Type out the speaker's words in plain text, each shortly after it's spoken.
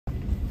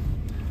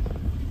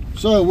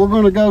So we're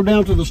going to go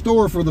down to the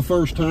store for the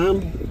first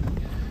time.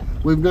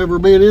 We've never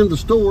been in the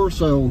store,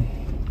 so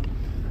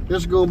this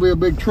is going to be a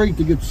big treat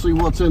to get to see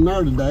what's in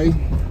there today.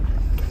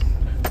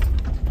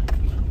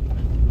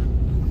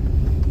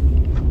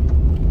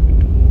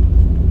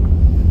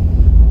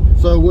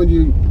 So when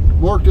you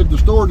worked at the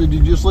store, did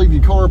you just leave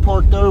your car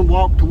parked there and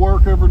walk to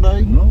work every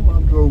day? No,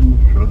 I drove my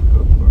truck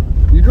up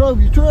there. You drove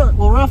your truck?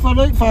 Well, Ralph, that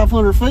ain't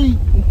 500 feet.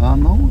 I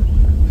know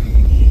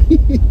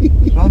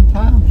it.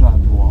 Sometimes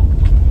I'd walk.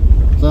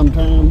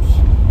 Sometimes.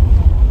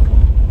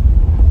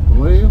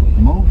 Well,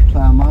 most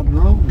time I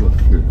drove up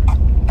here.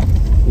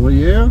 Well,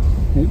 yeah,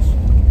 it's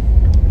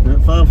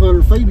that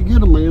 500 feet to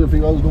get a man if he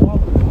goes to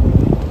walk.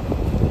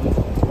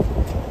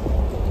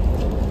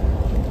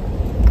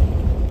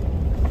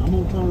 I'm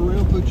gonna turn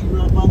around, put you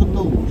right by the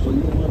door, so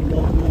you don't have to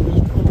walk around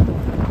this corner.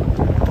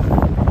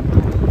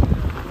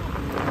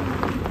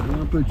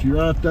 I'll put you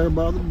right there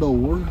by the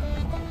door.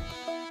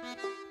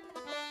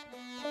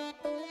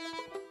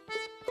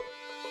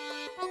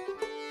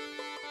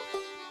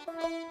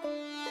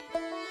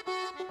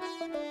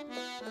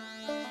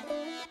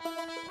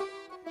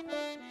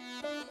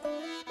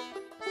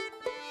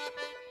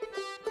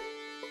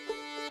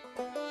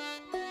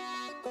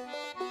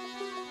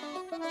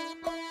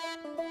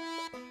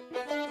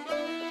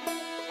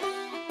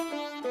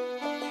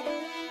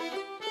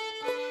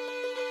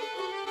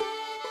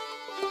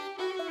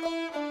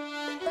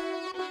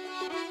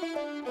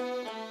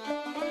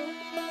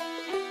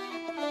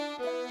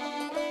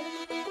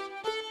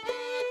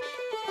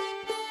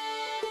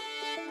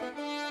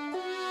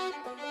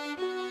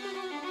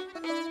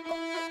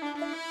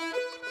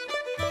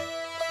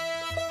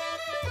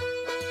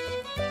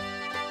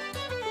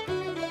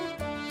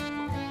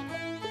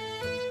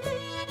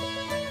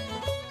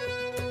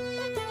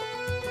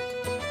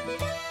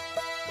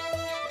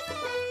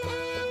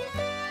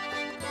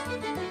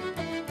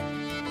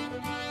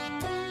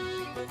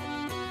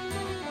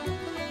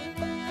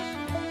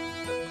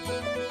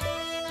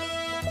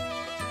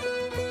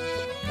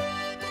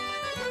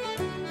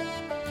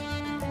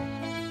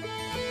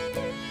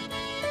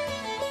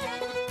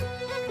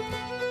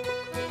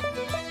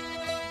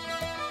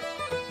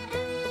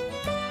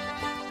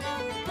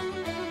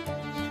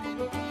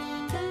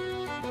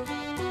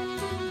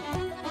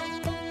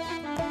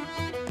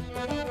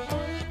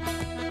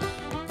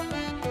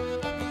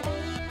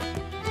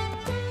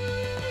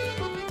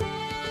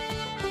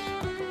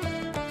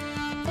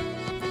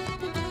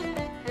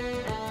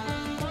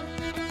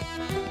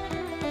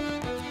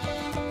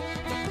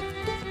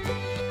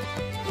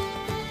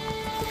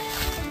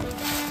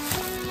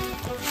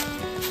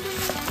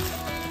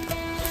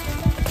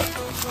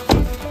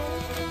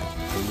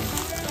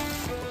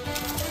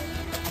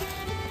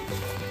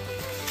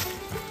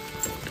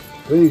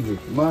 These are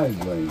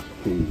Magdalene's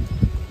keys.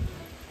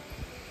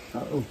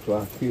 That looks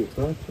like it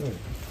right there.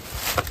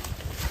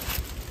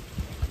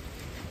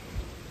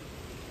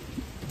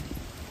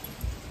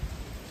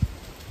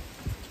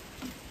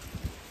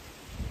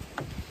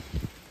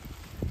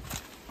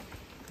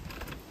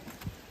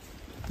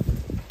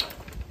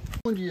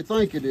 What do you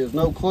think it is?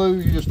 No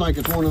clue? You just think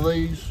it's one of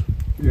these?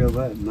 Yeah,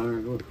 that in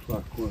there looks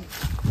like one.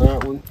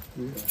 That one?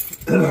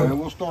 Yeah. Okay,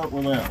 we'll start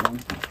with that one.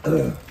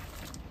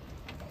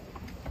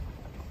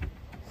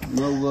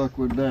 No luck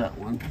with that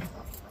one.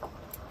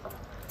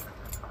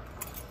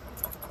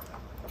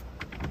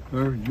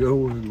 There's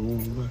Joey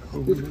going back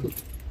over there.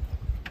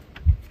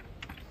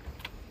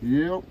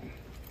 Yep.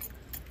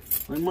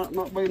 There might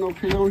not be no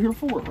key on here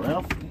for it,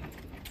 Ralph.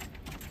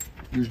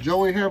 Does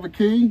Joey have a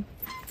key?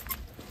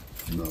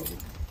 No.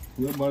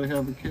 Nobody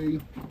have a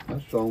key?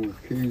 That's the only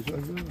keys I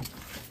got.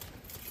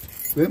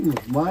 Them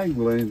was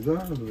Magdalene's there,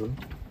 though.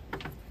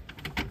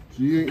 So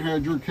you ain't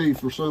had your key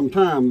for some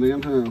time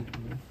then, huh?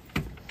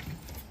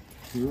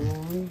 Yeah.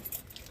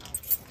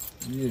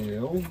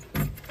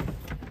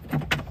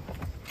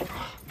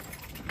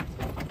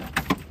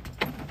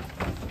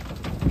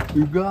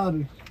 You got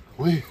it.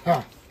 It's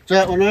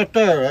that one right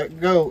there,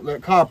 that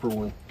copper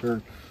one,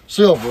 or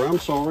silver, I'm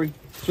sorry,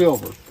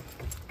 silver.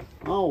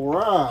 All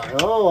right,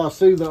 oh, I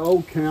see the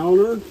old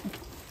counter.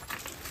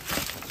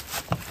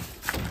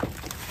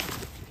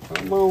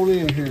 Come on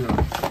in here.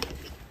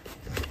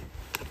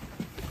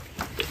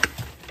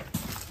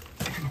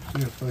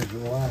 See if they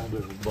can light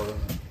this burn.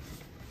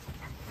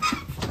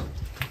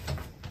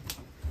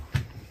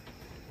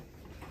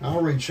 I'll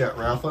reach that,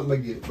 Ralph. Let me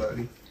get it,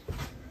 buddy.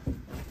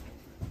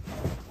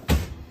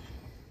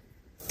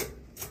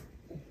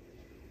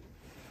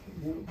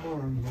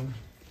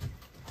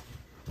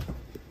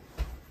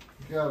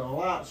 Got a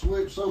light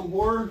switch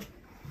somewhere?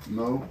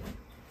 No.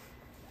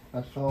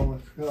 That's all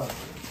it's got.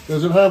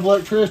 Does it have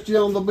electricity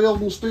on the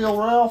building still,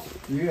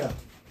 Ralph? Yeah.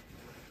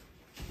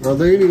 Are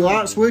there any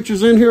light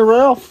switches in here,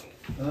 Ralph?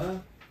 Huh?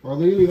 Are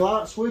there any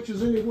light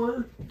switches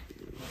anywhere?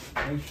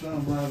 There's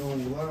some right over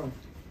there.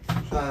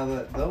 Side of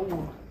that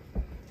door.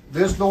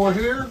 This door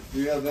here?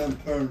 Yeah, them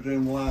turns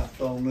them lights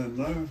on in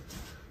there.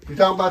 You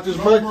talking about this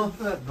No, big? not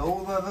that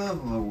door, that other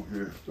one over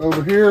here.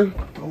 Over here?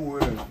 Over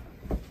here.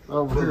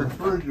 Over The here.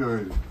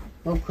 refrigerator.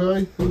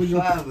 Okay.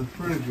 Beside the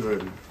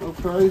refrigerator.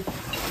 Okay.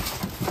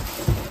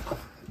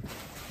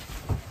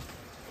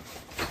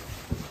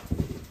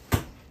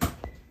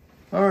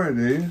 There it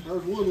is.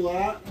 There's one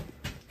light.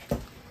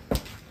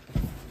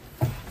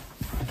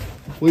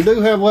 We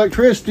do have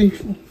electricity.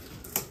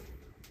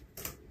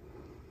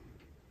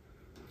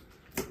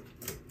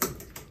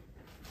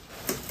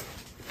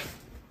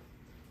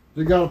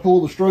 You got to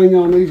pull the string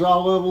on these,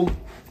 all of them.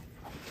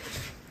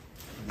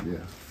 Yeah.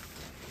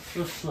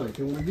 Let's see.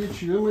 Can we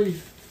get you?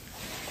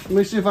 Let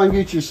me see if I can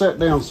get you sat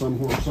down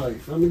somewhere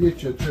safe. Let me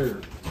get you a chair.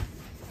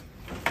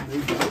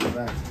 Need to get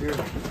back here.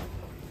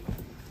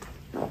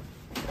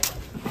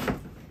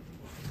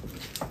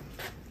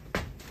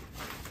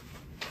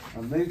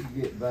 I need to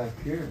get back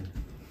here.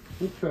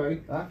 Okay.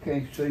 I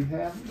can't see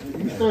how.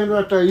 You stand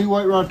right there. You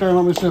wait right there.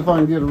 Let me see if I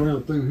can get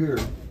around through here.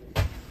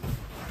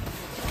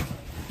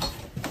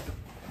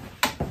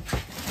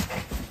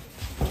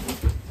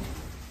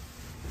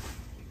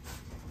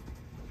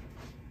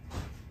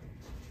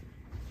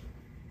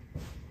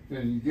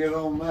 Can you get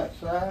on that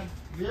side?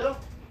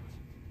 Yep.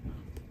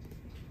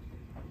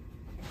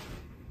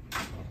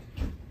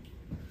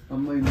 I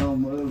mean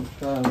on the other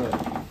side of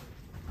that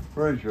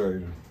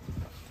refrigerator.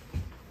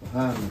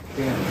 Behind the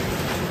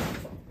counter.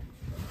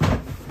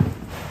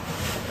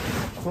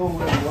 Pull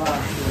them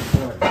lights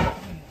right there.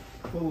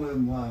 Pull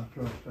them lights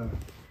right there.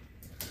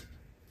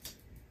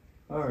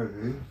 There it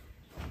is.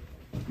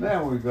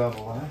 Now we got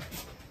a light.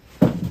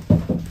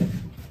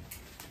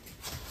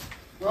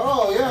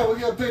 Oh yeah, we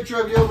got a picture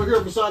of you over here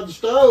beside the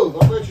stove.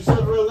 I bet you sat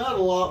around that a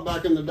lot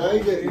back in the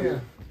day, didn't you?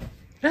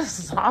 This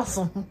is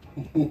awesome.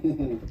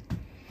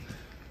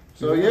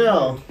 So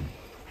yeah,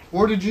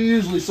 where did you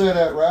usually sit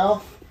at,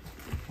 Ralph?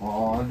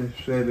 Oh, I just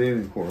sat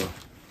anywhere.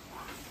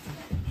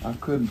 I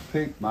couldn't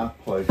pick my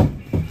place to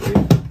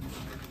sit.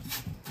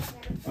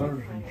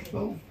 There's some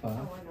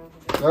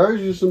stovepipe.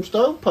 There's you some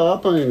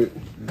stovepipe, ain't it?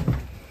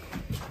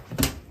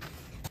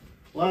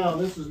 Wow,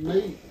 this is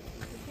neat.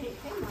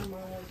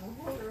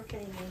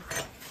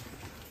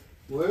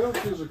 Well,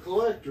 she's a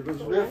collector.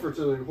 There's a difference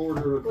in a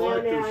hoarder and a Well,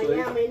 collector. now, See?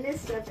 yeah, I mean,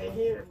 this stuff in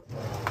here.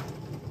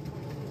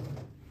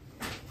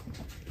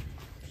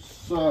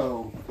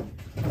 So.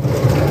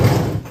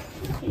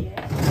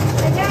 Yeah.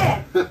 Hey,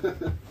 Dad.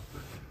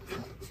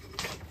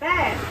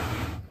 Dad,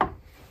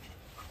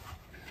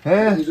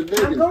 Huh? He's a I'm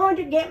digging. going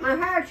to get my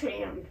hair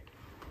trimmed.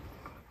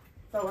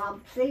 So I'll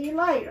see you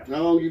later. How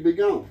long you be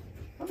gone?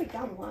 I'll be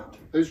gone a while.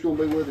 Who's gonna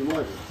be with him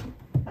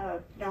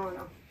later?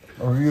 Donna.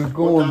 Are you time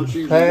going she to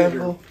usually get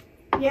Tassel?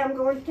 Yeah, I'm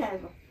going to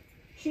Tazewell.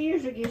 She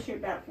usually gets here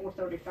about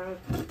 4:35.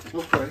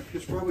 Okay,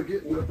 it's probably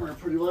getting up there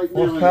pretty late now.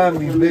 What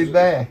time you be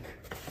back?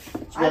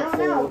 It's I about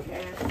don't know, 4.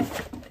 Dad.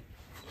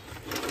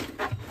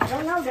 I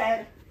don't know,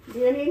 Dad. Do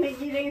you need me to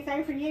get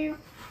anything for you?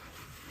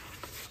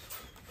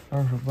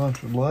 There's a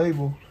bunch of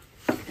labels.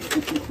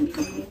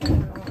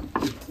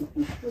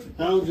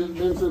 How long's it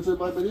been since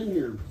anybody been in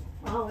here?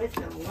 Oh, it's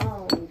been a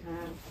long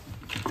time.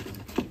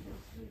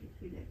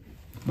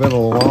 Been a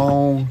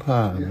long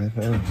time. It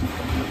has.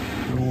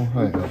 Sure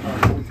has.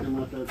 We came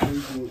out there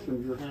Tuesday and was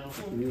from your house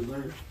and you were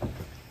there.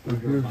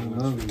 Here's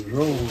another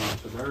drawer.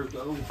 So there's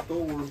the old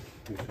store.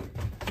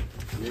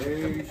 Yeah,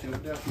 you should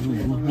have definitely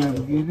You won't have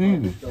to get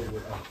in it.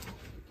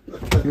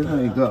 it. It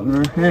ain't got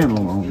no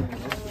handle on it.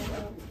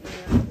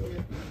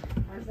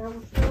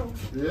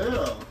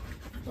 Yeah.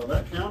 So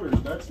that counter,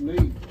 that's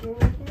neat.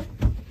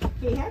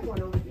 He had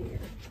one over here.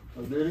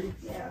 Oh, did he?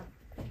 Yeah.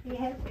 He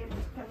had it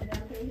coming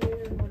down through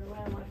here and went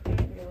around like that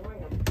and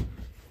around.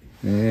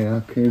 Yeah,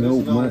 I can't There's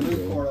open another that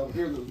new door. part over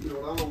here that's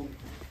going on.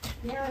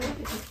 Yeah, look at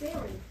the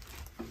ceiling.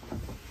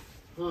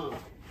 Huh.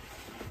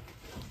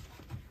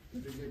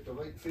 Did you get the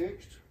light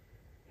fixed?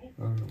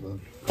 There's a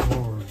bunch of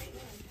cars.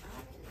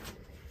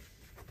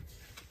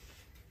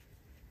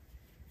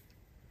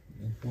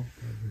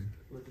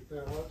 Look at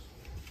that.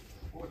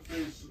 What's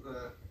these?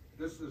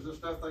 This is the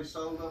stuff they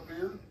sold up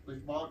here. These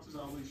boxes,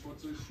 all these.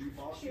 What's this? Shoe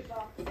boxes. Shoe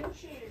box, no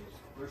shoes.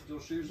 There's still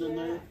shoes in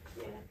there.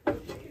 Yeah, no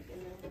shoes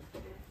in there.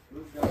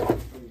 We've got them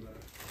from the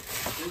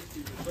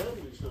 60s or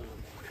 70s,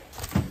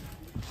 huh?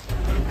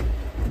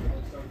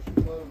 They sold some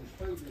clothes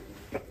too, didn't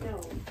they? No,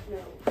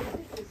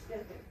 this is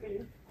stuff that's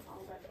been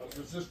all that.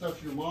 Is this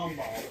stuff your mom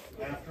bought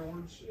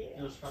afterwards?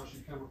 Yeah. Just how she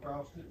come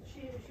across it?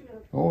 She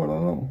was, Oh, I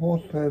don't know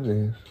what that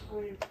is.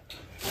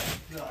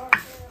 Yeah.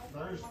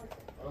 There's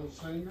old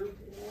singer.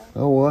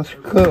 Oh, that's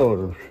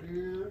colors.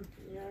 Here.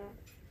 yeah,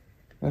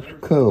 That's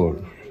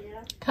colors.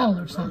 yeah.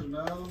 Colors, huh? There's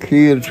another one.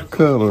 Kids'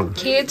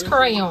 colors. Kids'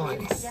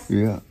 crayons.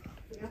 Yeah.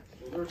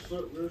 There's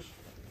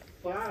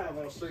 5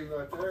 I see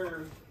right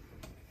there.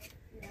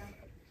 Yeah.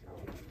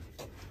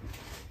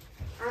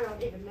 I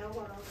don't even know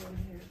what else in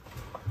here.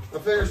 I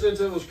figured since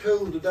it was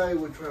cool today,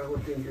 we'd try to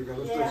look in here,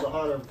 because it's Yeah. so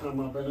hot every time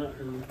I've been out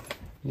here.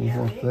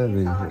 Well, what that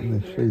is? Let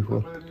me see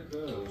what. I bet it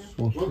does.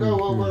 What's We'll in go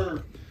here?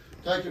 over,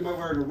 take him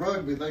over to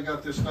Rugby. They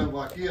got this stuff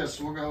like this.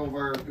 We'll go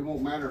over. It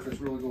won't matter if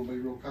it's really going to be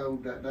real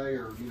cold that day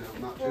or,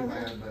 not too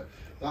bad, but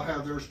they'll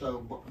have their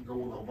stove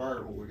going over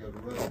there when we go to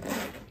Rugby.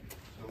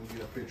 I'll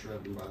get a picture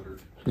of them later.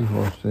 See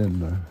what's in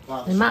there.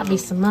 There might be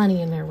some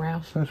money in there,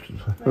 Ralph. That's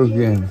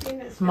again.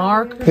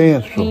 Markers,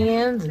 Pencil.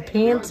 pens, and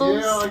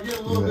pencils. Yeah, I get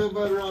a little bit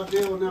better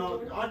idea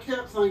now. I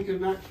kept thinking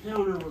that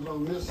counter was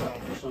on this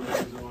side for some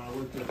reason when I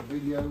looked at the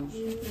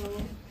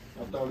videos.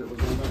 I thought it was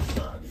on that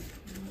side.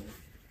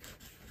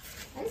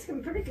 There's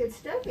some pretty good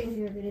stuff in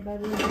here if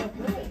anybody wants to help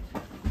me.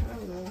 I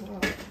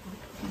don't know.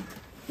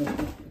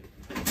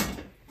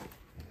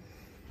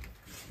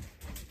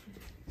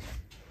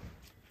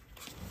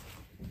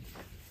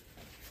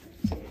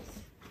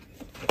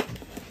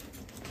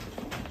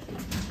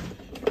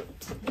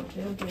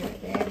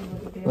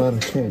 But I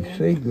can't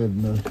see good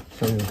enough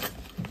to tell.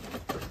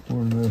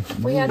 If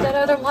we had that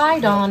other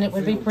light on, it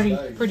would be pretty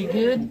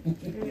good.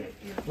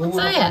 What's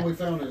that? We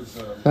found is,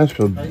 That's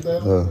a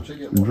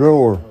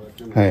drawer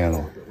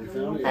handle.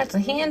 That's a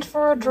hinge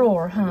for a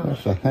drawer, huh?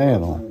 That's a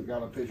handle.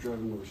 Got a picture of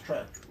him with his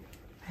tractor.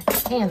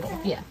 That's a handle,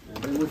 yeah.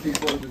 And then with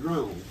people the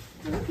drone.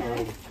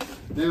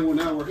 Then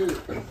now we're here.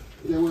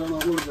 Then we don't know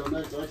where to go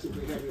next. I said, if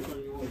you have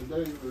anything you want to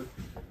do or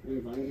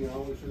anything, you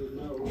always says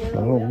no. I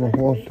don't know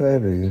what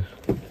that is.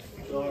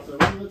 So I said,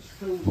 well, let's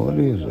go. What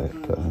is that?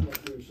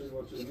 See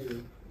what's in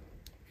here.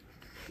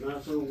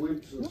 Nice little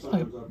winks and Looks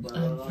signs like up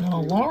there. an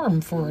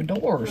alarm for a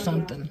door or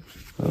something.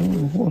 I don't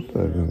know what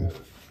that is.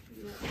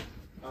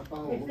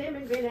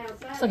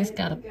 Looks like it's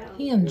got a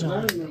hinge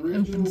on it. It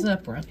opens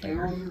up right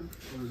there.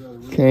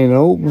 Can't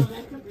open.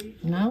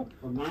 No?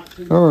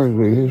 There it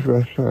is,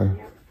 right there.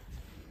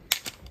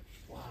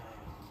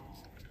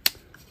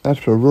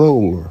 That's a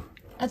roller.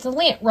 That's a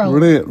lint roller.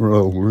 Lint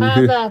roller.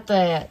 How about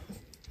that?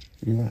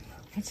 Yeah.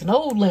 It's an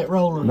old lint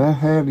roller. Now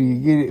how do you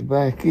get it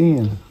back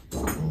in? I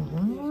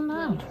don't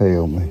know.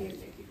 Tell me.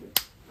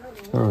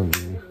 There it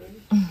is.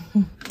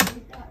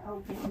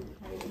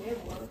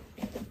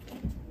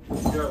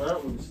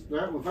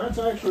 Yeah, that's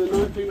actually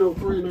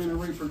 1903 and in a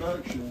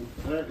reproduction.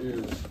 That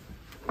is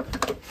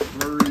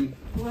very.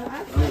 Well,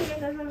 I think it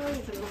doesn't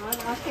reason.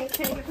 I can't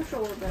tell you for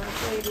sure, but I'll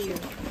say it is.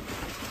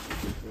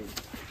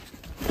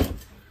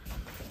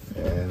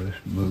 Yeah, let's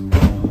move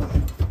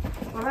on.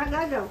 All right,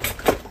 gotta go.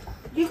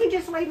 You can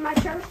just leave my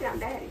church down,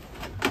 Daddy.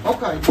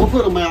 Okay, we'll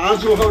put them out. I'll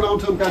just hold on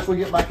to them as we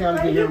get back out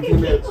again here in a few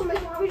minutes. You can keep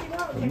them as long as you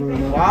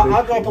want. Well,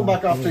 I'll drop them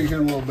back off to you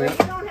here in a little But bit.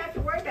 you don't have to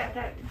worry about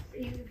that.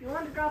 If you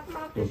want to drop them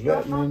off, just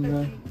drop them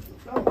off.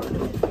 Oh,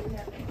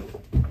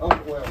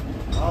 well,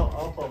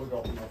 I'll probably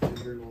drop them off to you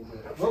here in a little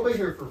bit. We'll be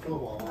here for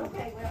football.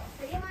 Okay, well,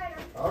 see you later.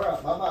 All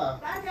right, bye-bye.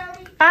 Bye,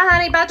 Jody. Bye,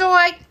 honey. Bye,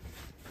 Joy.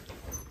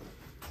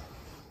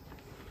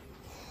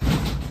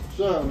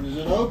 So, is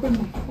it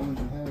open?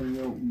 Wonder how you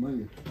open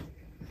this.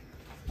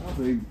 I've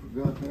even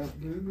forgot how to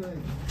do that.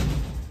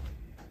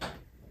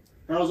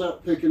 How's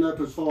that picking up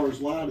as far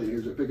as lighting?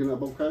 Is it picking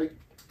up okay?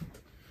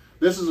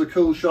 This is a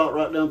cool shot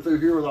right down through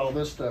here with all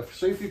this stuff.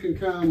 See if you can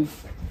come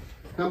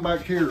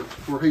back here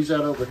where he's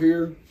at over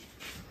here.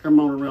 Come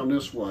on around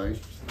this way.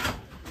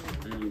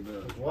 And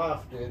his wife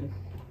did.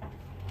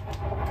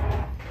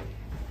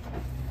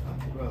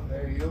 Well,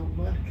 there you open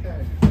my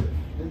cash.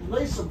 There's at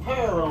least some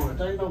power on it.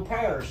 There ain't no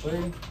power, see?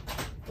 It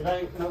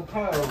ain't no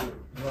power on it.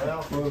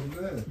 Well, Plugged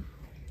up.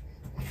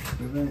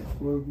 It ain't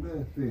plugged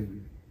up, is it?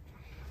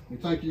 you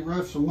think you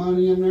left some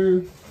money in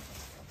there?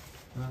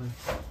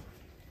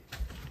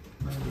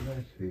 Maybe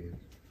that's it.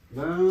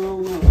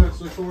 No, that's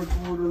the cord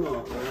for it or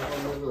not.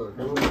 Let me look.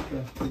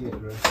 That's it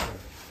right there.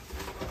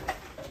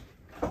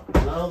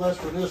 No, that's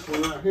for this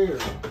one right here.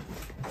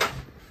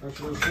 That's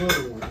for this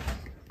little one.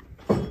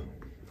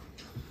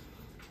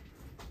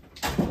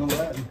 Well,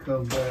 that can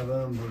come down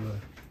under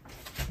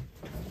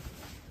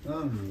there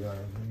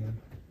then.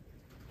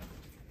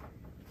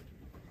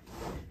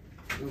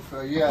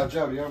 Okay, yeah,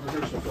 Jody, over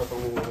here's some stuff I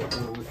want to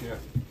look at.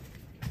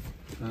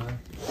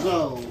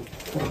 So,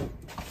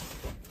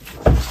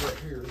 right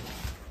here.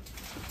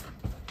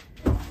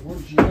 What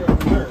did you have in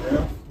there,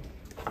 Ralph?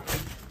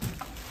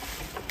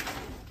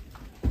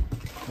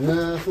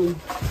 Nothing.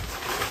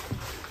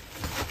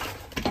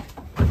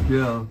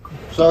 Yeah.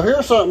 So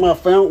here's something I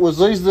found. Was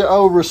these the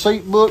old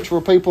receipt books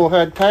where people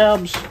had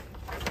tabs?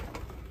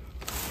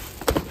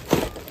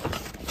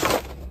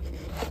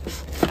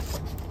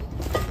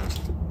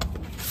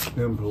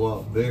 Them's a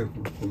lot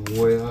different from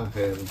the way I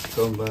had them.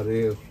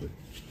 Somebody else.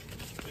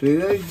 See,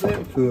 they've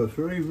been to us.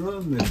 We've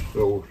run this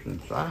store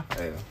since I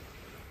have.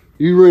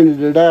 You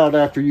rented it out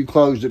after you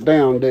closed it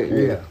down, didn't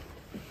you? Yeah.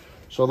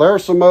 So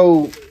there's some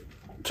old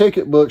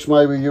ticket books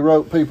maybe you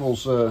wrote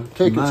people's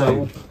tickets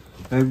on.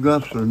 They've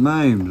got their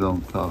names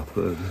on top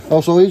of it.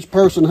 Oh, so each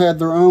person had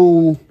their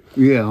own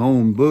Yeah,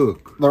 own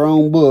book.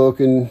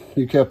 and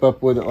you kept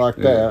up with it like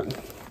that.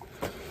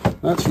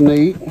 That's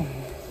neat.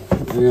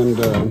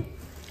 And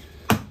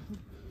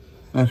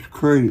That's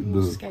credit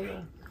book.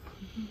 Scale.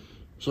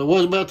 so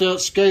what about that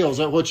scale? Is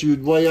that what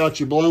you'd weigh out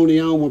your bologna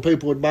on when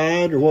people would buy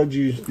it, or what did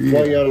you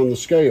weigh out on the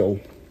scale?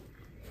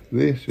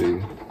 This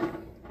is.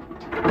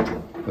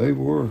 They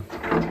were.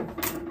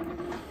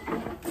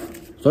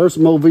 There's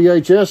some old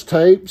VHS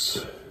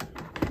tapes.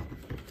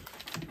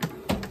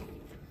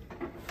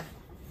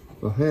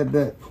 If I had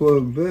that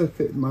plugged up,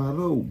 it might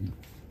open.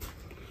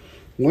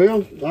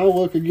 Well, I'll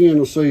look again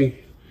and see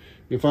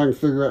if I can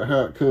figure out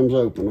how it comes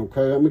open,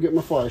 okay? Let me get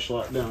my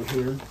flashlight down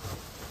here,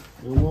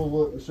 and we'll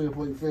look and see if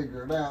we can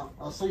figure it out.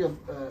 I see a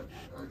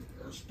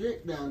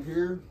stick down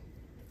here.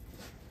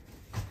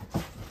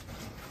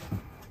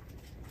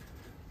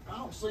 I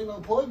don't see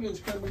no plug-ins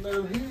coming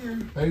down here.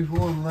 There's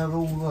one right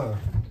over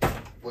there.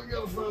 We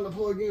gotta find a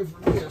plug-in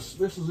for this.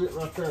 This is it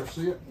right there,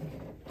 see it?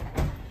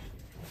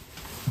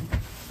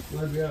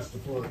 Maybe that's the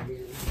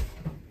plug-in.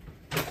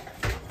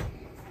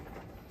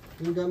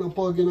 You got no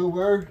plug-in over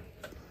there?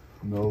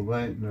 No,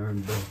 they ain't there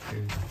back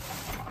here.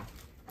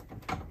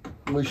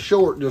 We're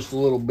short just a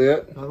little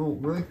bit. I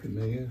don't reckon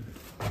they is.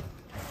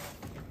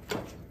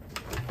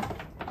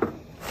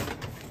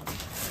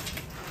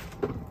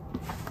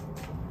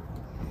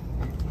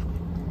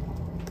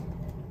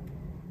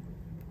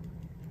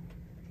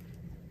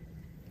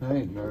 They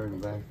ain't there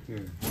back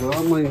here. So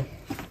I mean,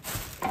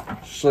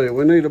 see,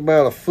 we need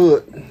about a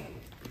foot.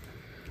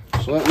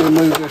 So let me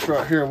move this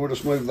right here. We'll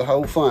just move the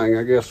whole thing.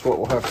 I guess what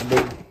we'll have to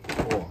do.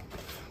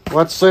 We'll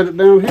have to set it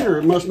down here.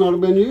 It must not have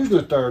been using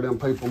it there. Them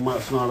people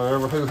must not have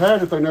ever, who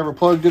had it, they never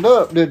plugged it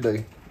up, did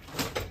they?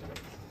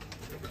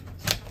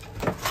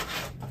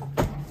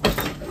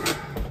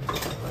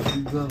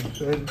 You gonna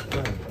set it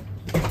down?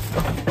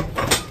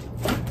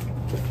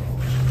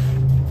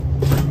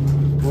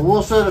 Well,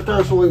 we'll set it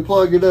there so we can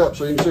plug it up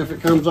so you can see if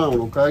it comes on,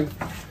 okay?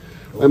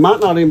 There might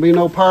not even be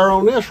no power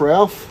on this,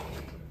 Ralph.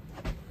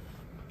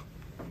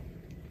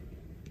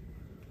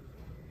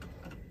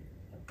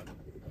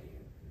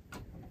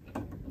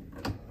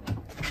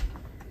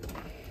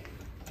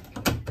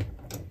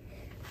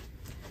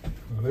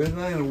 It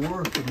ain't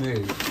working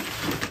either.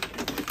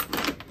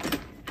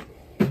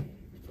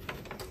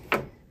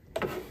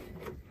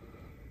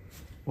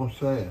 What's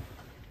that?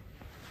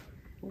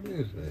 What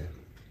is that?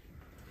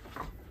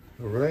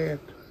 A rat?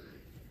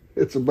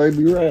 It's a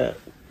baby rat.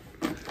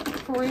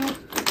 For real?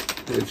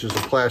 It's just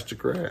a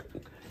plastic rat.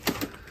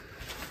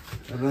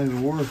 It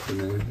ain't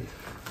working either.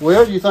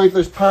 Well, do you think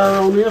there's power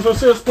on this?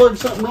 Let's plug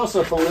something else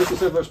up on this and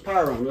see if there's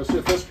power on this. See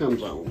if this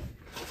comes on.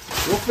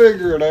 We'll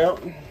figure it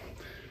out.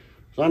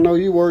 So I know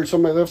you worried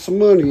somebody left some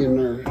money in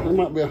there. There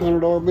might be $100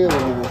 bill in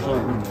there or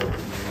something.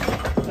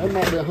 There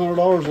might be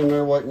 $100 in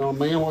there waiting on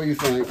me. What do you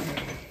think?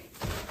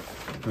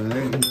 There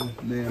ain't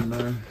nothing in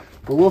there.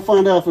 Well, we'll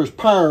find out if there's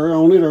power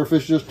on it or if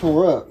it's just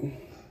tore up.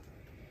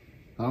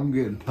 I'm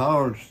getting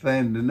tired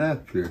standing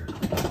up here.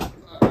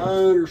 I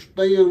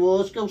understand. Well,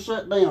 let's go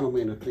sit down a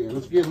minute then.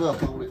 Let's give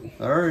up on it.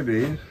 There it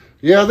is.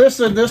 Yeah, this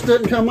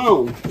didn't come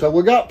on. So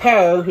we got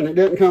power and it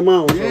didn't come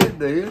on. So. Yeah, it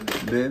did,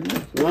 didn't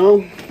it?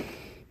 No.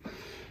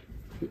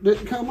 It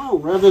didn't come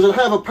on, right? Does it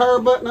have a power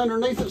button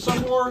underneath it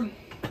somewhere?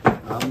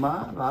 I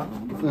might, I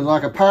don't know. There's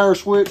like a power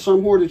switch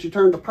somewhere that you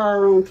turn the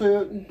power on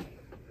to it.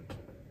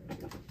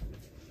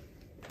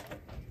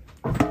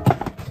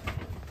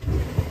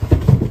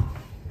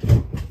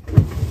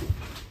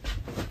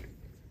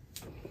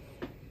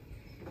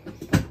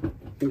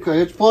 Okay,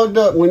 it's plugged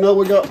up. We know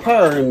we got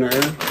power in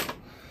there,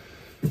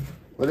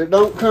 but it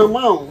don't come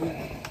on.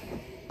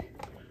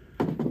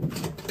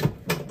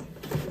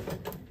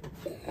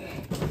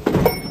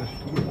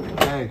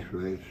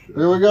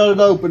 Here we got it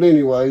open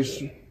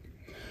anyways.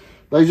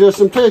 There's just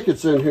some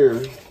tickets in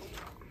here.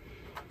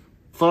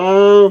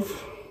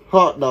 5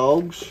 hot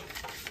dogs.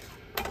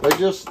 They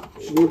just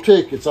some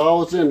tickets.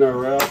 All that's in there,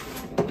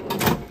 Ralph.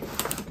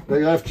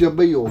 They left you a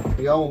bill.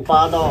 You owe them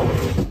 $5.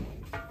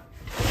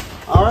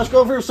 All right, let's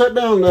go over here and sit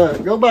down.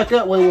 Go back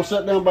that way. We'll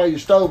sit down by your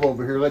stove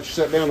over here. Let you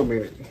sit down a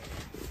minute.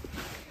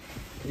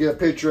 Get a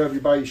picture of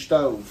you by your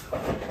stove.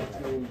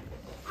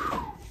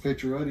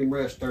 Picture. Let him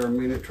rest there a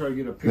minute. Try to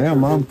get a picture.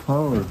 Damn, I'm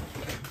tired.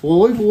 Well,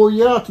 we wore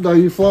you out today.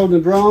 You floating the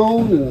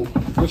drone,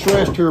 and let's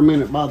rest here a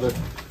minute by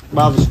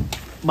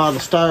the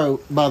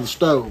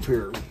stove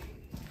here.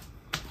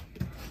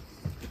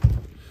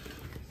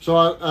 So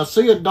I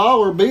see a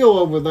 $1 bill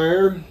over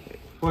there.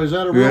 What is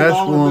that? A real Yeah, that's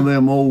dollar one of bill?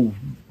 them old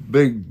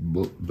big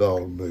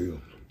dollar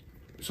bills.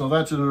 So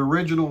that's an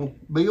original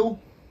bill?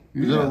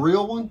 Is it Yeah. a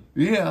real one?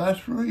 Yeah,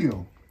 that's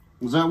real.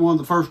 Was that one of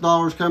the first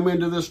dollars come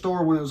into this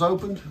store when it was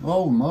opened?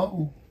 Oh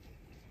no,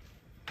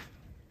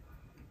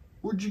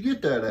 Where'd you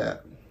get that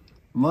at?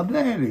 my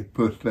daddy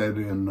put that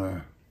in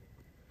there.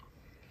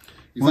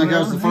 You think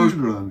that's the Whenever he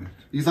first? run it.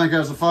 You think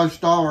that's the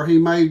first dollar he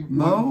made?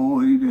 No,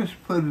 he just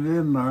put it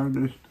in there.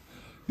 Just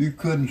you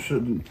couldn't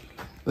sit.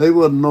 They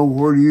wouldn't know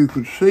where you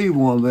could see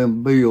one of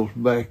them bills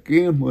back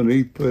in when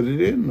he put it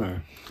in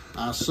there.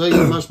 I see.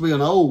 It must be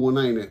an old one,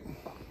 ain't it?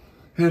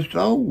 It's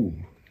old.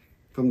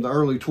 From the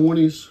early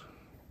 20s.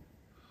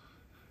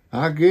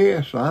 I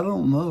guess. I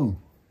don't know.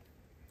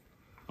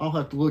 I'll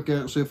have to look at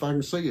it and see if I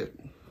can see it.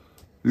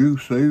 You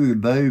can see the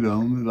date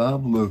on it.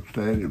 I've looked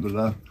at it, but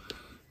I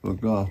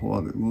forgot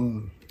what it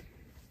was.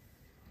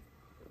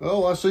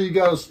 Oh, I see you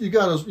got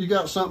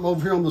something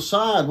over here on the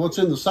side. What's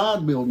in the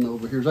side building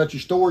over here? Is that your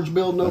storage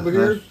building over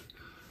here?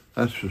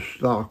 That's the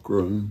stock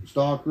room.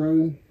 Stock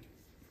room.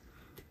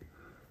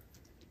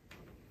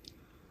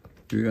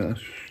 Yeah, that's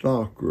the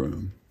stock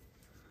room.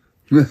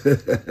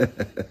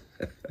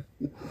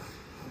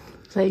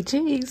 Say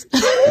cheese.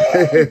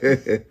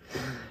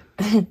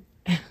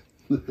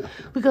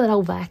 We got an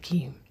old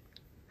vacuum.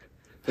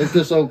 It's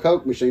this old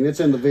Coke machine.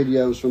 It's in the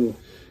videos from,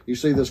 you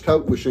see this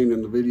Coke machine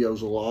in the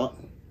videos a lot.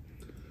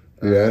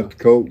 Yeah, that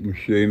Coke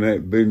machine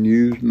ain't been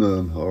used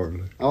none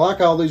hardly. I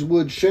like all these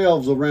wood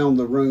shelves around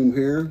the room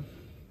here.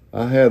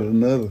 I had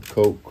another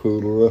Coke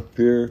cooler up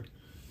here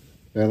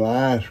and an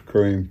ice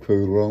cream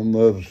cooler on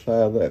the other side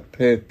of that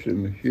Pepsi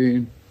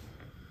machine.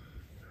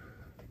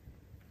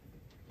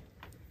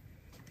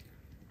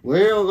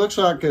 Well, it looks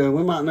like we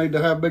might need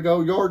to have a big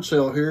old yard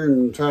sale here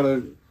and try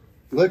to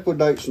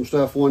liquidate some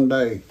stuff one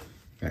day.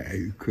 Nah,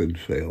 you couldn't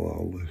sell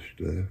all this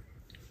stuff.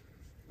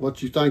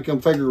 What you think them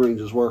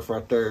figurines is worth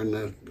right there in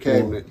the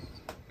cabinet?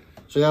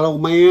 See that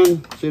old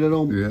man? See that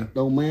old,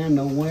 old man,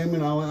 no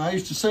women? I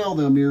used to sell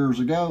them years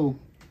ago.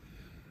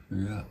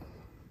 Yeah.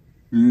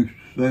 You used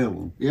to sell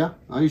them? Yeah,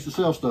 I used to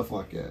sell stuff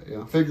like that.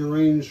 Yeah,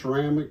 figurines,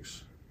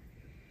 ceramics.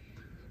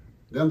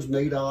 Them's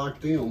neat. I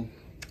like them.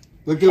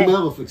 Look at them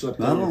elephants up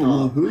there. I don't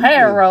know who.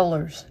 Hair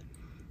rollers.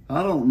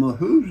 I don't know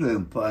who's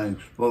them things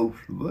supposed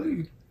to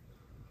be.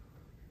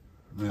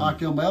 I like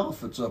them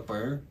elephants up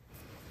there.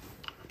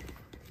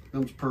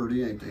 Them's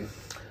pretty, ain't they?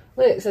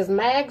 Look, it says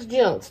Mag's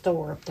Junk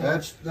Store up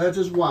there. That's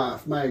his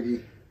wife,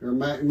 Maggie. Or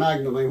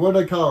Magdalene. What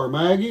do they call her?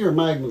 Maggie or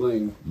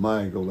Magdalene?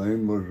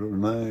 Magdalene was her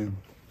name.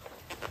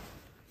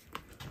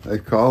 They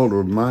called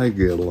her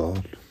Maggie a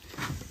lot.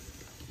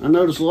 I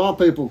noticed a lot of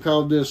people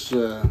called this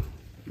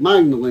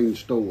Magdalene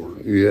store.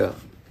 Yeah.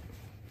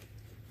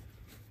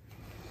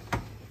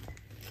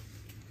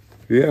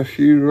 Yeah,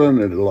 she run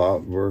it a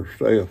lot for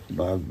herself,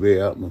 and I'd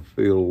be out in the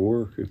field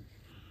working.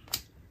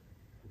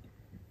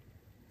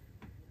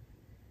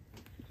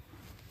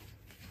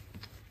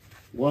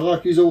 Well, I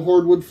like these old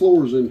hardwood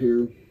floors in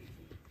here.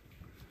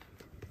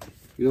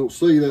 You don't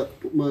see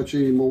that much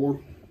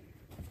anymore.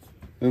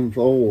 Them's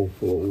oil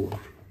floors.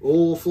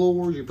 Oil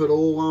floors, you put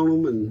oil on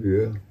them and...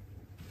 Yeah.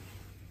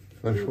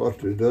 That's what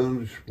they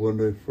done when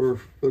they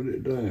first put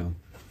it down.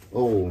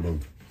 Oiled them.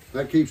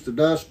 That keeps the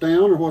dust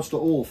down, or what's the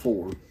oil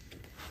for?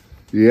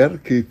 Yeah, to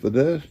keep the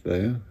dust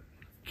down.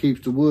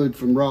 Keeps the wood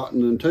from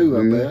rotting too,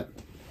 I bet.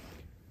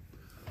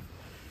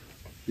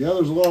 Yeah,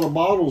 there's a lot of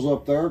bottles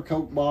up there,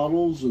 Coke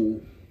bottles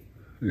and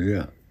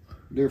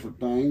different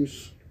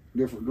things,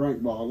 different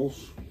drink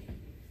bottles.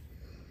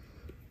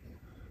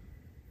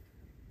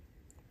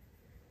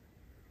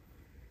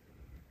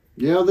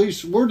 Yeah,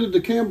 these, where did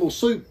the Campbell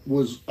soup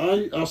was,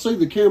 I see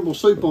the Campbell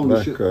soup on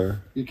the shelf.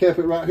 You kept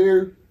it right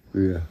here?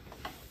 Yeah.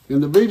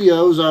 In the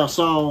videos, I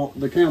saw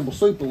the Campbell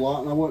soup a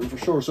lot, and I wasn't for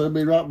sure, so it'd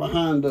be right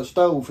behind the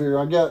stove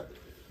here.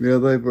 Yeah,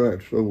 they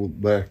brought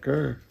sold back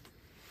there.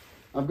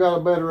 I've got a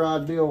better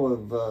idea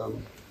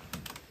of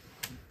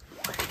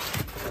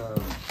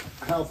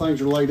how things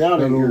are laid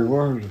out in here.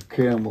 Where's the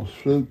Campbell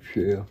soup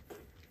shelf?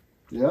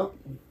 Yep.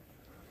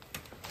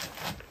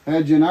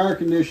 Had you an air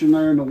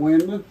conditioner there in the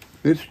window?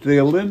 It's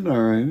still in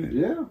there, ain't it?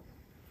 Yeah.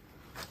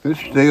 It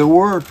still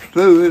works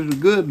too. It's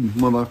good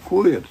when I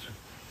quit.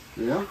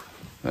 Yeah.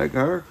 That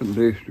air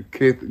conditioner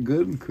kept it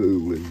good and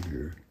cool in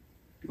here.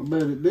 I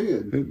bet it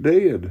did. It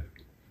did.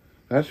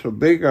 That's a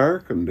big air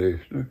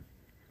conditioner.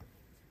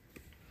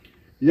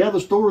 Yeah, the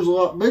store's a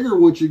lot bigger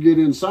once you get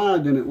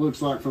inside than it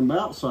looks like from the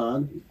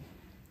outside.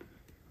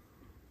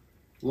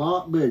 A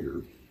lot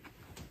bigger.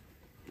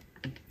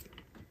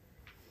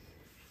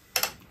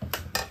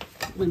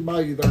 Let me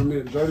buy you there a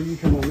minute, Jody. You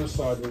come on this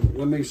side and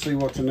let me see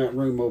what's in that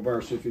room over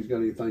there, see if he's got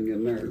anything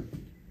in there.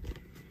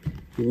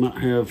 He might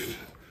have.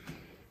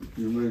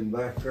 You mean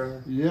back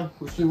there? Yeah,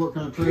 let's see what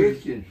kind of The treasure.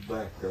 kitchen's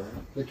back there.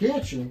 The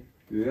kitchen?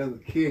 Yeah, the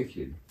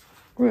kitchen.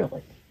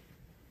 Really?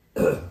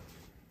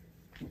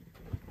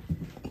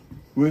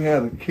 We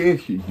had a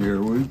kitchen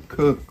here. We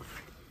cooked.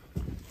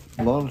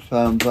 A lot of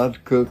times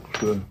I'd cook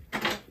the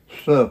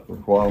supper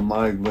while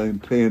Magdalene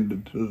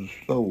tended to the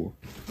store.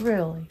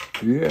 Really?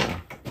 Yeah.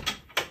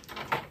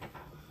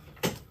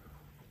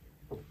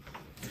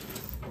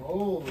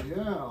 Oh,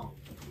 yeah.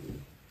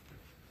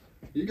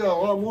 You got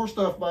a lot more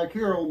stuff back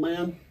here, old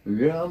man.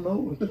 Yeah, I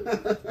know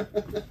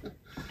it.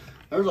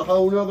 There's a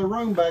whole other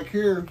room back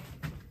here.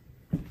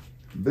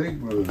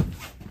 Big room.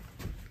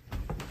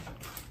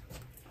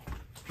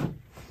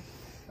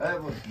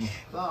 That was the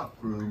stock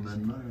room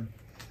in there.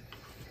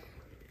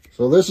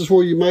 So this is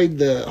where you made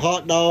the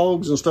hot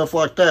dogs and stuff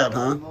like that,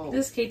 huh?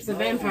 This keeps the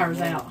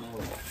vampires out.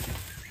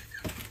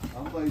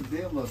 I made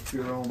them up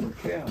here on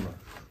the counter.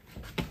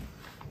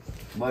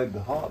 Made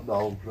the hot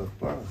dogs up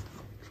there.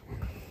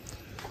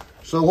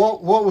 So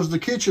what was the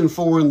kitchen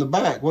for in the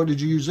back? What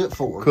did you use it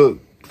for? Cook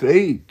to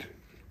eat.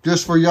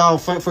 Just for y'all,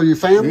 for your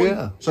family?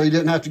 Yeah. So you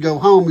didn't have to go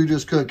home, you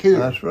just cook here?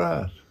 That's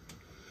right.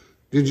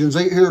 Did you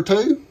eat here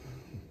too?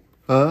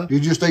 Huh? You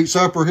just eat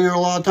supper here a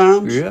lot of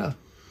times? Yeah.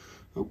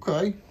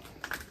 Okay.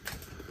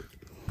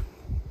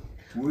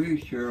 We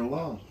eat here a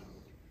lot.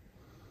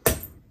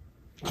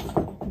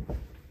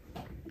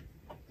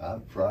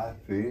 I'd fry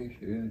fish,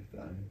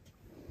 anything.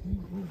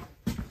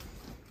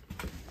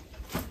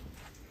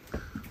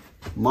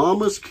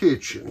 Mama's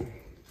kitchen.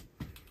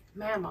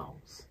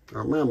 Mammals.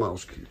 Or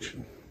Mama's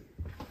kitchen.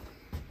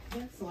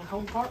 That's the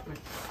whole apartment.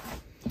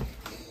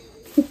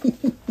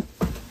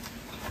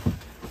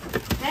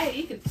 Hey,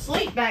 you could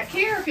sleep back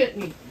here,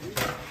 couldn't you?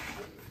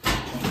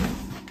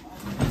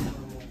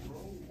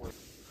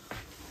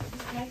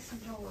 Mason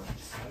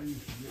doors. I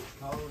used to get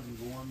cars and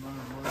go on there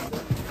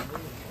and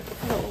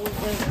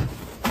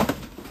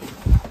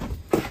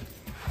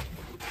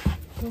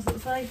What does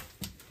it say?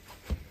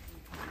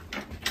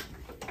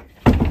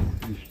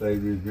 She stayed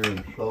in here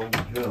and sold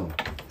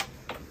junk.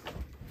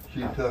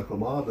 She took a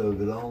lot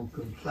of it on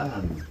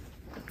consignment.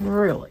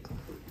 Really?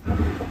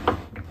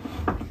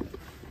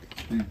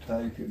 She'd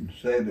take it and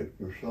set it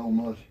for so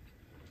much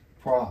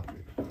profit.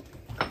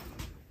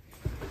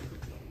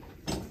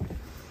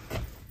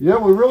 Yeah,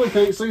 we really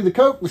can't see the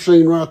Coke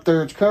machine right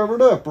there. It's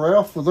covered up,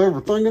 Ralph, with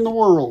everything in the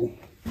world.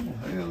 Oh,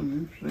 hell,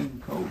 you've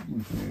seen Coke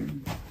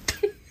machine.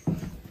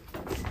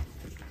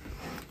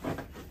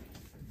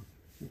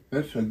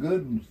 It's a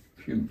good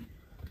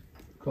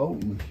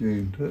Coke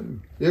machine too.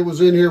 It was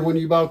in here when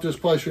you bought this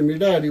place from your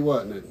daddy,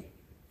 wasn't it?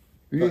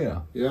 Yeah,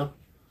 Yeah?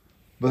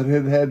 but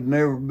it had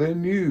never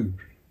been used.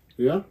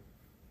 Yeah?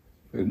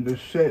 It's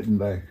just sitting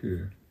back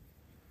here.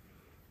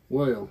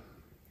 Well,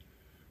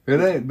 It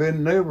ain't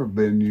never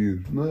been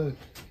used much.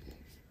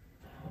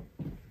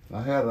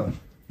 I had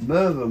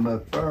another one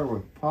up there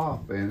with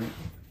pop in it.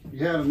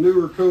 you had a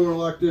newer cooler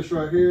like this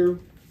right here.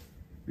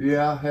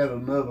 Yeah, I had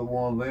another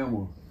one of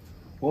them.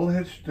 Well,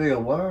 it's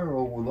still there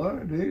over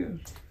there. It is.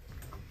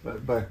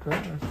 That back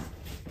there.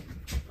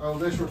 Oh,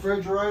 this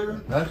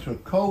refrigerator? That's a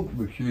Coke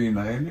machine,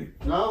 ain't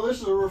it? No,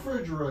 this is a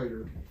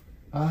refrigerator.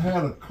 I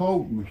had a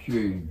Coke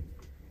machine.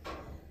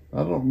 I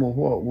don't know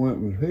what went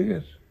with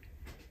his.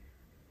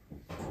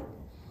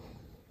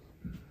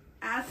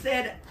 I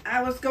said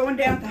I was going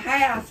down the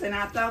house and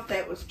I thought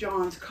that was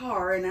John's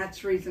car, and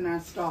that's the reason I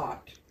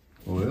stopped.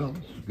 Well,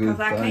 it's a good Because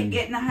I thing. can't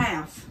get in the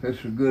house.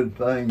 It's a good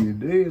thing you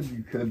did.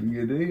 You couldn't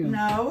get in.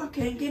 No, I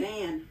can't get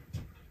in.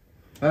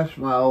 That's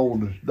my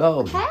oldest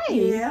daughter.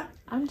 Hey, Yeah,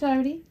 I'm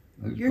Jody.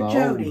 That's You're my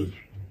Jody.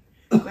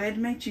 oldest. glad to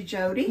meet you,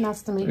 Jody.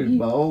 Nice to meet It's you.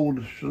 my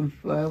oldest since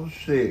I was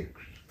 6.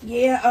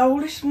 Yeah,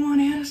 oldest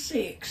one out of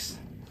 6.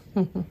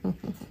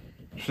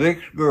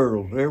 6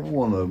 girls. Every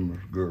one of them was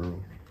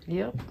girls.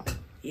 Yep.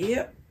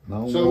 Yep.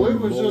 No So we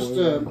one was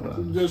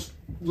boy. just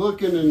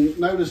looking and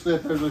noticed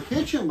that there's a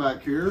kitchen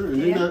back here, and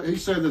Yeah. he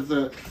said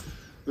that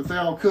they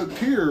all cooked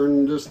here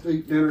and just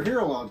eat dinner here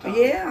a lot of times.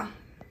 Yeah.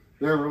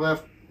 Never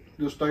left,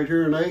 just stayed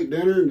here and ate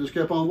dinner and just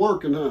kept on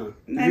working, huh?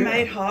 And they Yeah.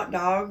 made hot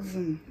dogs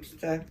and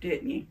stuff,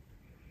 didn't you?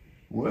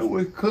 Well,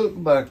 we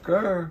cooked back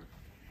there.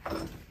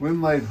 We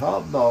made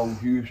hot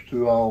dogs used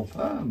to all the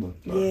time.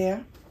 Up there. Yeah.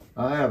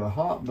 I had a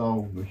hot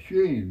dog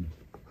machine,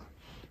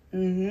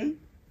 Mm-hmm.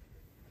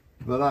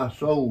 but I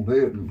sold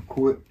it and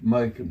quit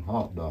making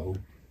hot dogs.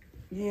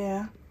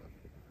 Yeah.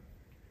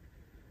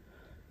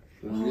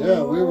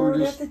 Yeah, we were Lord,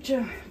 just at the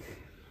junk.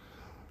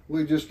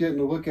 getting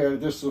to look at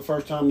it. This is the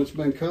first time it's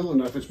been cool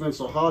enough. It's been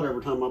so hot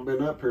every time I've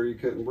been up here, you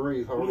couldn't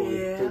breathe hardly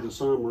Yeah. through the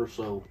summer.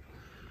 So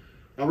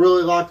I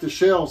really like the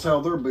shelves,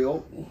 how they're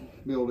built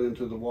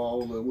into the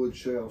wall, the wood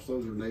shelves.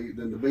 Those are neat.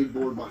 Then the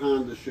beadboard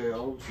behind the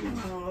shelves. And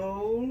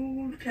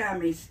Old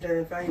timey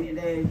stuff, ain't it,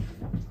 Dad?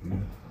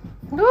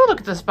 Oh, look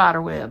at the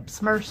spider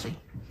webs. Mercy.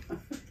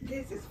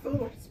 This is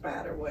full of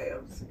spider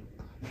webs.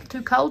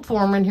 Too cold for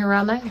them in here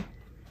right now.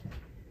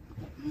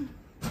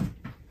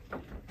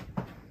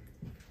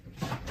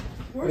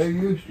 There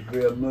used to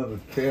be another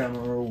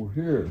counter over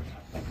here.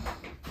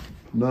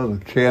 Another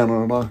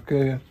counter like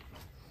that.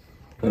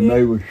 And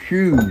they were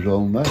shoes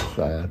on that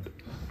side.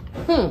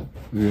 Hmm.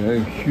 Yeah,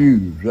 they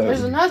shoes. That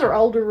There's was- another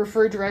older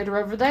refrigerator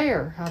over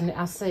there.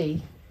 I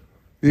see.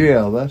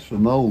 Yeah, that's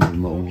an old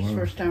one over It's the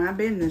there. first time I've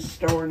been in this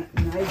store in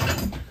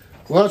Nathan.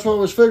 well, that's what I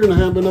was figuring. There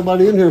hadn't been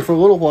nobody in here for a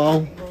little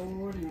while.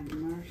 Lord have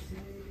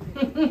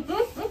mercy.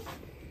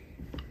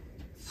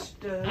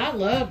 Stuff. I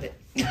love it.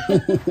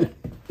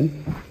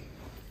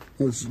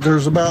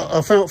 There's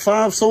I found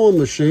 5 sewing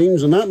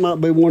machines, and that might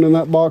be one in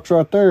that box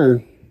right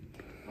there.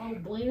 Oh,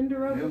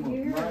 blender over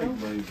here.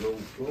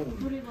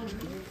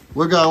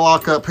 We got a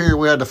lock up here.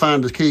 We had to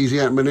find the keys. He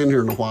hadn't been in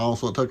here in a while,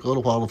 so it took a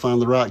little while to find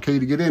the right key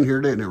to get in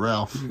here, didn't it,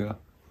 Ralph? Yeah.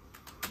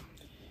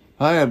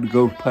 I had to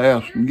go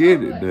past and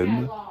get it,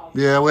 didn't I?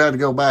 Yeah, we had to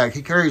go back.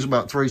 He carries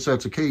about 3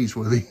 sets of keys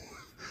with him.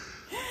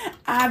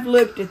 I've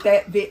looked at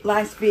that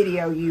last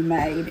video you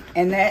made,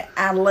 and that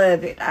I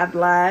love it. I've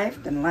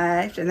laughed, and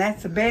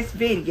that's the best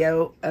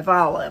video of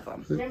all of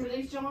them. Remember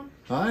these, John?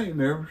 I ain't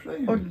never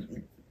seen Well,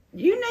 it.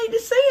 you need to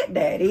see it,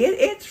 Daddy.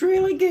 It's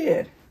really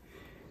good.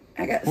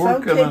 I got Where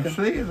so can I tickled.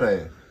 see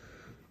that?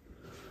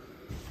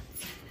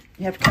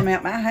 You have to come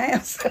out my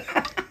house.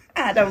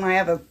 I don't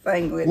have a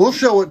thing with We'll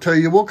show it to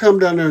you. We'll come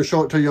down there and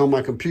show it to you on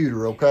my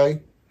computer, okay?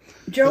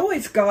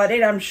 Joey's got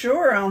it, I'm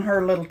sure, on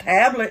her little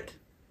tablet.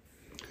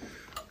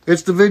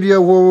 It's the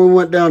video where we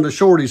went down to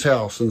Shorty's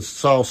house and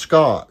saw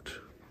Scott.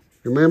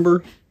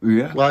 Remember?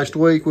 Yeah. Last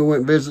week we went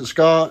and visit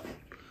Scott.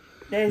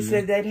 Daddy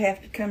said they'd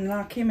have to come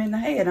knock him in the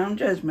head on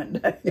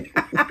Judgment Day.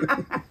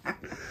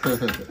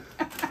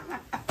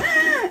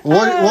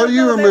 What do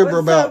you remember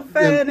about? So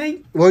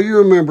funny. What do you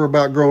remember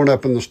about growing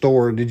up in the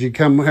store? Did you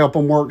come help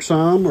them work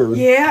some, or?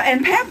 Yeah,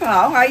 and Papa,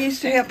 I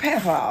used to help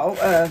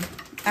Papa.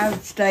 I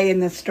would stay in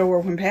the store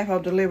when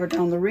Papa delivered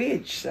on the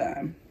ridge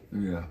some.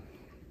 Yeah.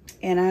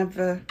 And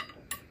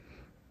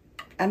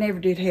I never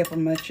did help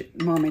them much,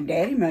 Mom and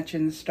Daddy, much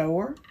in the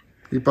store.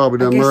 You probably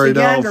done I guess married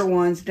the off. younger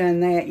ones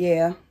done that,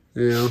 yeah.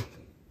 Yeah.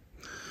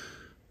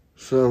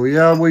 So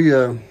yeah, we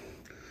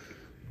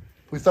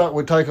thought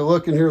we'd take a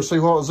look in here and see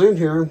what was in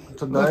here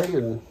today,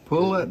 and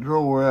Pull that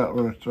drawer out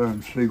right there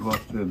and see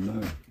what's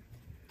in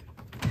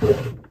there.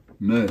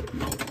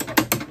 Nothing.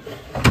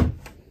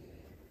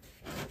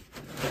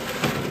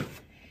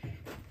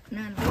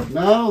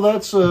 no,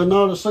 that's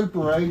not a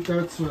Super 8.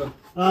 That's an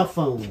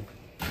iPhone.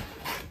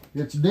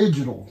 It's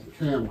digital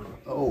camera.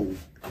 Oh.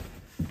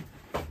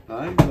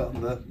 I ain't got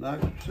nothing I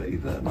can see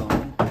that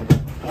on.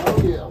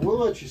 Oh yeah, we'll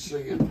let you see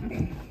it.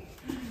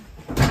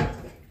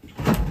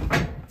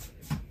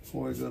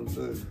 What are you gonna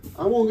do?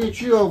 I want to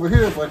get you over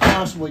here if I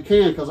possibly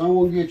can, because I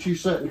want to get you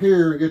sitting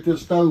here and get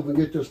this stove and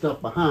get this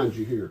stuff behind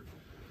you here.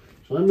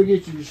 So let me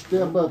get you to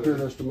step up here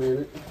just a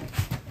minute.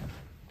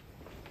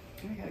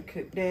 I gotta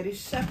cook Daddy's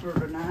supper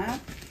tonight.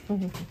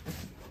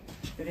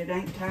 But it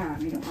ain't time.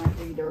 He don't like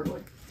to eat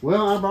early.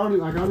 Well, I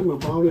got him a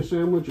bologna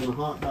sandwich and a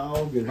hot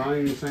dog and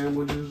veiny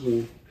sandwiches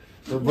and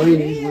the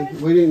beanies.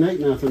 We didn't eat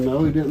nothing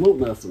though. He didn't want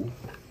nothing.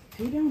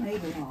 He don't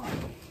eat a lot.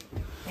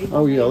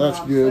 Oh yeah, that's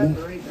good.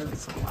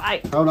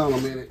 Right. Hold on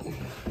a minute.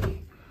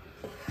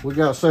 We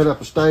got to set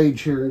up a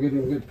stage here and get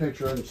him a good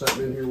picture of him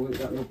sitting in here. We ain't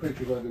got no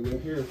pictures of him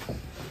in here.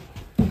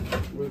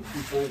 Move a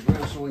few things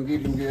around so we can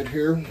get him good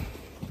here.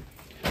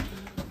 I'm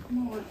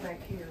gonna look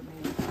back here,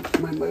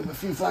 man. Might move a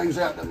few things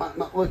out that might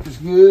not look as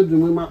good,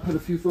 and we might put a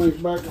few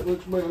things back that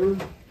looks better.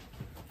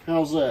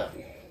 How's that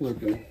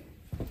looking?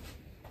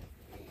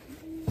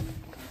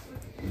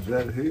 Is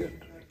that it?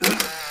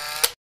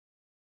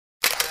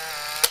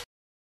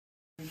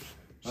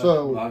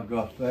 So I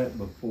got that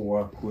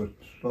before I quit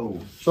the store.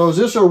 So is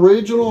this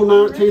original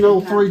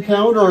 1903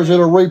 calendar, or is it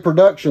a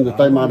reproduction that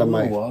they might have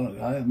made?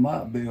 It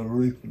might be a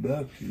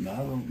reproduction. I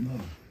don't know.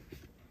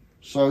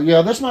 So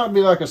yeah, this might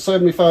be like a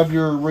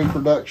 75-year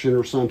reproduction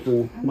or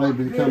something,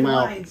 maybe to come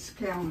out. Billy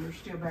calendar's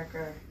still back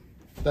there.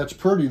 That's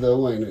pretty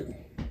though, ain't it?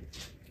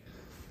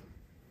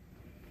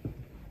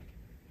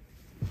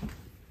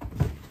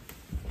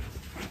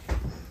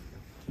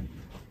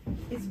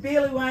 Is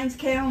Billy Wayne's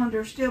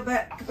calendar still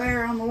back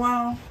there on the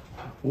wall?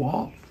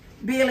 What?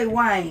 Billy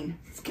Wayne's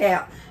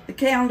the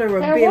calendar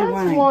of There Billy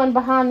was Wayne. one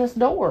behind this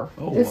door.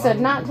 Oh, It said I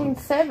don't know.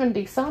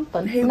 1970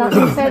 something. He was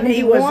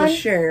 1971. a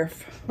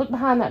sheriff. Look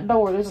behind that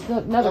door. There's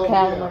another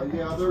calendar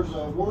Yeah, there's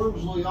a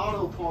Wormsley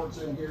Auto Parts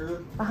in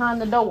here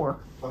behind the door.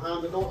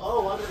 behind the door.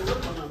 Oh, I didn't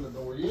look behind the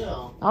door.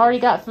 Yeah. I already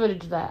got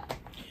footage of that.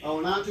 Oh,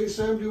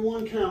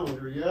 1971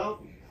 calendar. Yeah.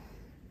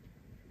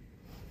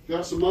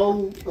 Got some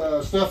old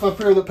stuff up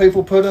here that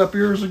people put up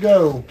years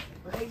ago.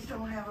 But these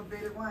don't have a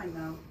Billy Wayne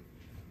though.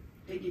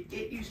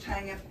 It used to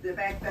hang up the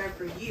back there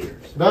for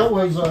years. That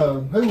was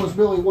who was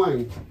Billy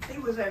Wayne? He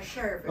was our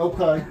sheriff. At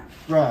Okay, one time.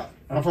 right.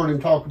 I've heard him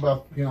talk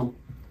about him.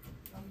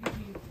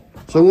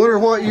 So I wonder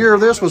what year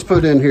this was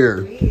put in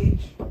here.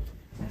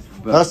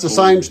 That's the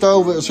same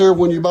stove that was here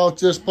when you bought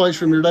this place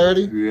from your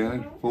daddy? Yeah,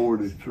 it's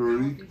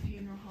 43.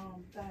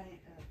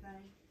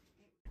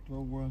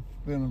 So we're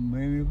spending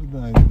many of the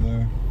day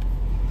there.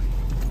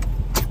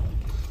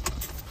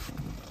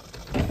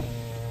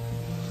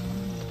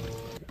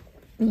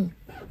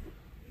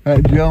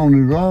 That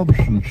Johnny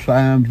Robertson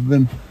sign's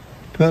been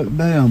took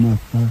down up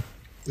there.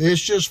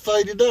 It's just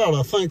faded out,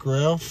 I think,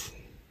 Ralph.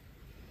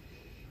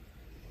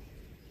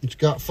 It's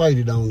got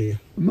faded on you.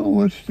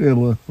 No, it's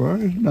still up there.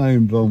 His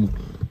name's on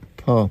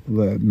top of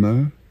that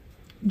now.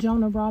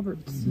 Jonah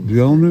Roberts.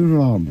 Johnny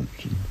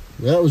Robertson.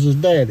 That was his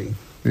daddy.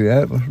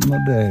 Yeah, that was my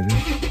daddy.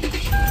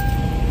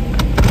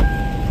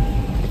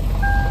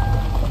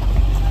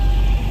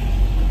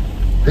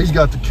 He's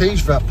got the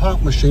keys for that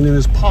pop machine in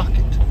his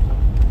pocket.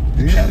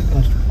 Yeah,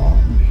 that's the pop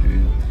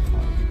machine.